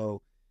 bro.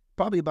 So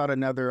probably about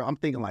I'm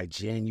thinking like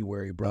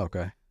January, bro.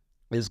 Okay.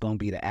 It's going to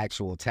be the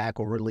actual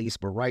tackle release.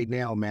 But right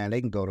now, man,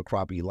 they can go to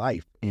Crappie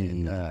Life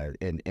and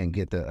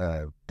get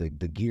the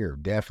gear,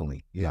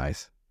 definitely. Yeah.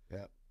 Nice.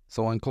 Yeah.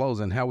 So in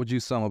closing, how would you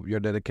sum up your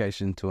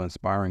dedication to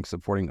inspiring,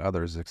 supporting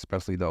others,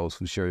 especially those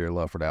who share your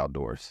love for the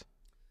outdoors?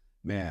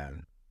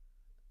 Man,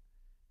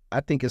 I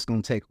think it's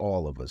going to take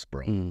all of us,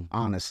 bro.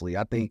 Honestly,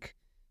 I think,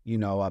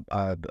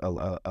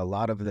 a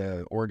lot of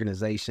the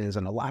organizations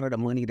and a lot of the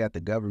money that the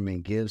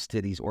government gives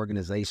to these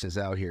organizations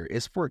out here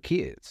is for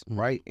kids,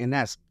 right? And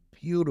that's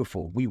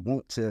beautiful. We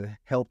want to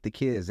help the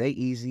kids. They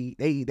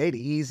the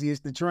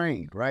easiest to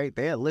train, right?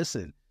 They'll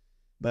listen.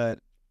 But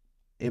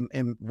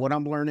and what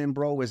I'm learning,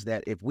 bro, is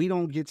that if we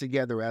don't get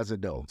together as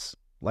adults,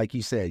 like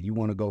you said, you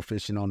want to go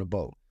fishing on the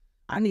boat,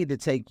 I need to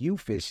take you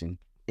fishing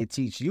and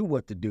teach you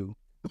what to do.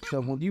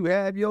 So when you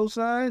have your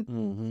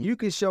son, you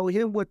can show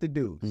him what to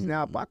do.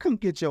 Now, if I come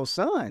get your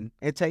son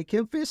and take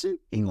him fishing,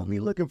 he gonna be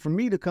looking for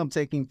me to come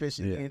take him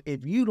fishing. Yeah. And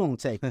if you don't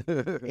take him,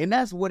 and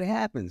that's what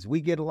happens. We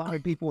get a lot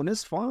of people, and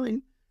it's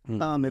fine.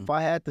 If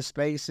I had the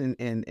space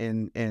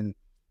and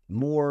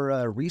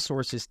more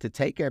resources to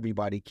take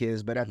everybody,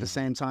 kids, but at the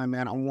same time,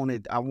 man, I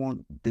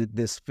want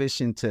this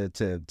fishing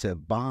to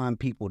bond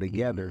people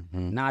together,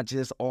 not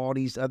just all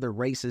these other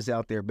races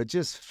out there, but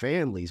just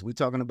families. We're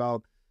talking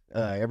about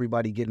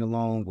everybody getting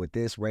along with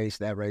this race,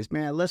 that race.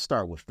 Man, let's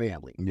start with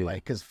family. Yeah.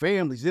 Like, because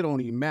families, it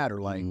don't even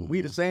matter. Like, we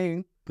the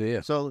same.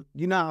 Yeah. So,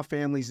 you know how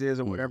families is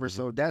or whatever.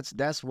 So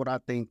that's what I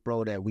think,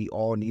 bro, that we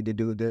all need to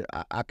do.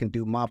 I can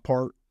do my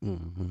part,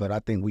 but I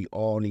think we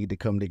all need to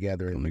come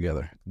together and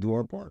do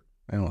our part.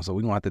 And so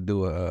we're going to have to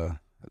do a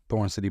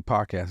Thorn City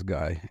podcast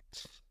guy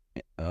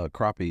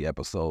crappie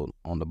episode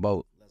on the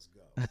boat.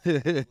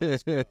 Let's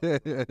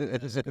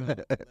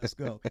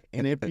go.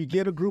 And if you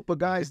get a group of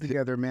guys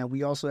together, man,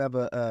 we also have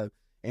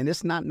and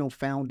it's not no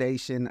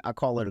foundation. I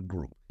call it a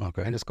group.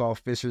 Okay. And it's called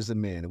Fishers of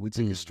Men. And we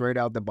take it straight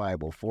out the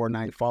Bible.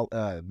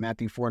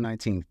 Matthew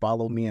 4:19.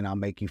 Follow me and I'll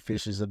make you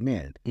fishers of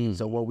men.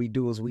 So what we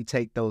do is we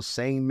take those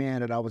same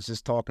men that I was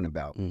just talking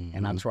about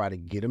and I try to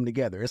get them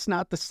together. It's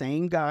not the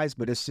same guys,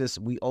 but it's just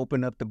we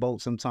open up the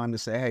boat sometime to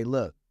say, hey,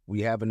 look,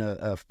 we having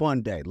a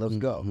fun day. Let's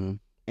go.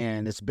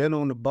 And it's been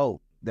on the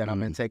boat that I've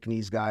been taking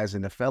these guys,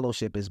 and the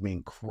fellowship has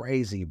been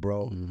crazy,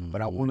 bro.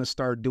 But I want to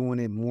start doing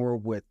it more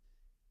with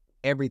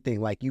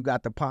everything. Like you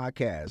got the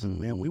podcast,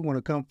 man. We want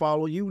to come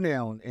follow you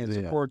now and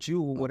support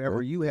you with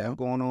whatever you have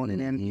going on.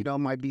 And then,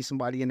 might be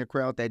somebody in the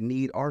crowd that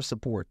need our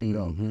support,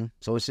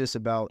 So it's just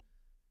about,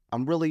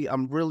 I'm really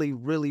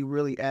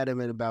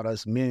adamant about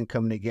us men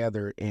coming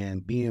together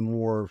and being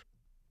more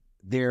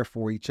there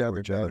for each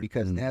other,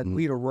 because that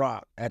we the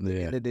rock at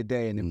the end of the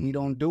day. And if we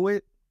don't do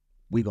it,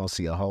 we gonna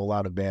see a whole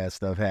lot of bad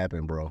stuff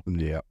happen, bro.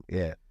 Yeah.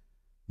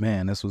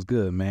 Man, this was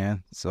good,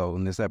 man. So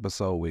in this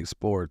episode, we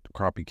explored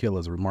Crappie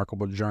Killa's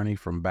remarkable journey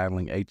from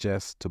battling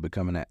HS to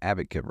becoming an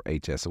advocate for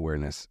HS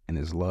awareness and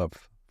his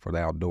love for the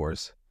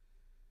outdoors.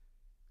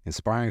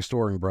 Inspiring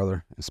story,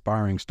 brother,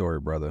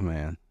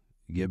 man.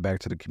 You get back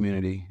to the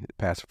community,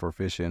 passion for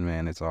fishing,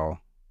 man. It's all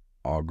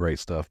great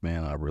stuff,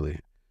 man. I really,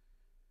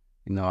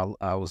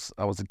 I was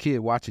a kid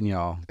watching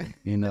y'all,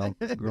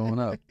 growing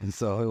up, and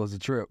so it was a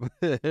trip.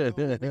 With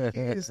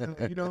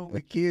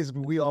kids,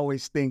 we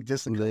always think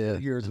just a couple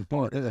of years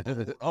apart.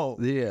 Now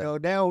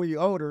when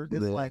you're older,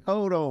 it's like,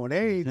 hold on,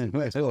 they ain't too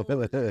much.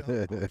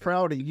 I'm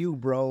proud of you,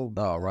 bro.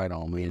 Oh, right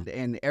on, man.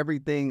 And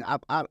everything, I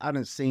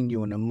done seen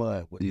you in the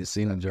mud. You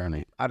seen the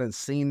journey. I done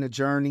seen the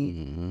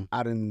journey.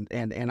 I done,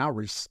 and I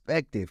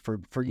respect it for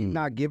you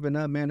not giving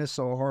up, man. It's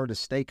so hard to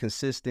stay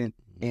consistent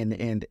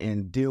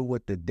and deal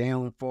with the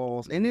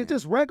downfalls, and it's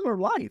just regular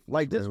life,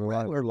 like just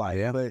regular life.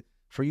 Yeah. But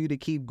for you to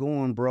keep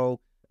going, bro,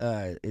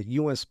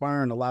 you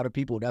inspiring a lot of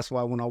people. That's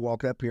why when I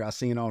walk up here, I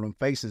seen all them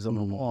faces on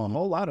the wall, a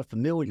whole lot of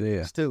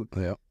familiars too.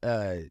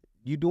 Yeah.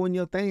 You doing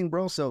your thing,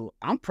 bro. So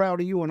I'm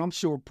proud of you, and I'm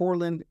sure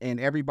Portland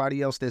and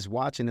everybody else that's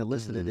watching and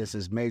listening to this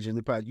is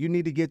majorly proud. You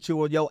need to get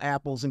your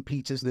apples and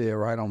peaches. Yeah,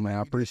 right on, man.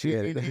 I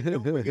appreciate it.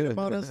 Don't forget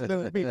about us.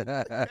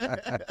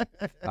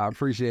 I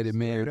appreciate it,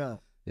 man.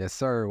 Yes,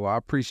 sir. Well, I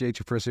appreciate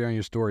you for sharing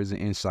your stories and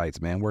insights,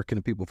 man. Where can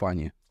the people find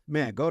you?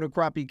 Man, go to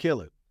Crappie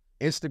Killa.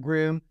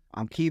 Instagram,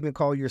 I'm Kevin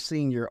Collier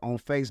Sr. on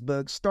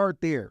Facebook.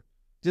 Start there.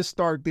 Just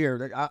start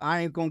there.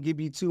 I ain't going to give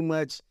you too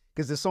much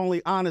because it's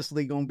only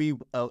honestly going to be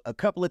a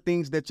couple of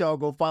things that y'all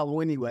go follow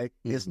anyway.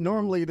 It's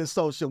normally the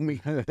social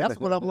media. That's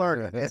what I'm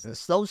learning. It's the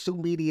social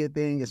media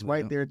thing. It's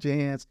right there at your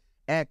hands.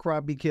 At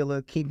Crappie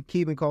Killa,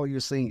 Kevin Collier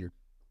Sr.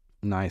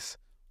 Nice.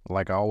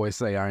 Like I always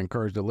say, I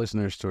encourage the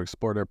listeners to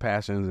explore their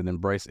passions and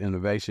embrace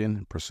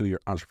innovation, pursue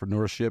your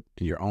entrepreneurship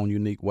in your own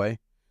unique way,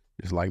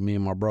 just like me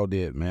and my bro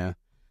did, man.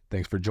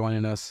 Thanks for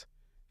joining us.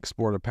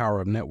 Explore the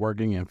power of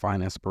networking and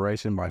find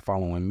inspiration by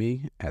following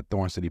me at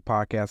Thorn City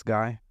Podcast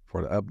Guy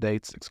for the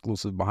updates,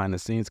 exclusive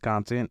behind-the-scenes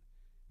content,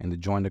 and to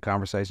join the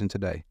conversation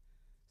today.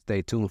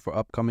 Stay tuned for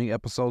upcoming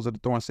episodes of the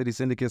Thorn City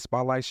Syndicate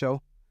Spotlight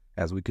Show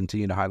as we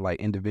continue to highlight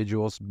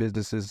individuals,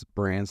 businesses,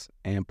 brands,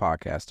 and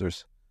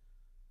podcasters.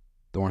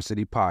 Thorn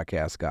City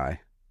Podcast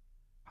Guy.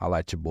 Holla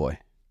at your boy.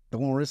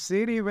 Thorn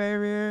City,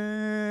 baby.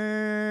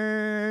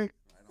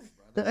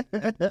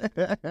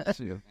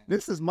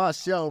 This is my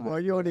show, bro.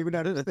 You don't even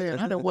understand.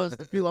 I know what's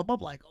the feel. I'm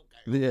like,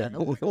 okay, Yeah.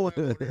 what's going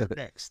on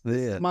next? Yeah.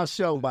 This is my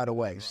show, by the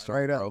way.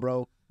 Straight up,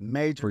 bro.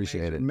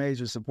 Appreciate it.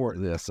 Major support.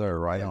 Yes, sir.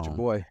 Right on. Your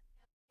boy.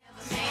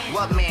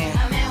 What man?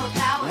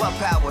 What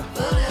power?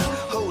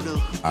 Hoodoo.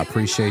 I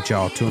appreciate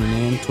y'all tuning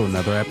in to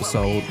another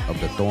episode of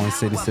the Thorn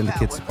City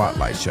Syndicate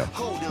Spotlight Show,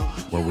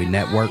 where we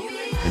network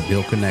and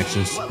build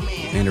connections,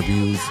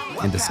 interviews,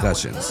 and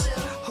discussions.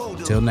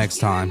 Till next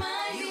time,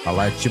 I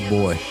like your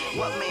boy,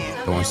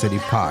 Thorn City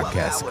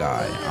Podcast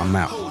Guy. I'm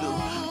out.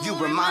 You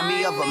remind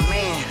me of a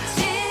man.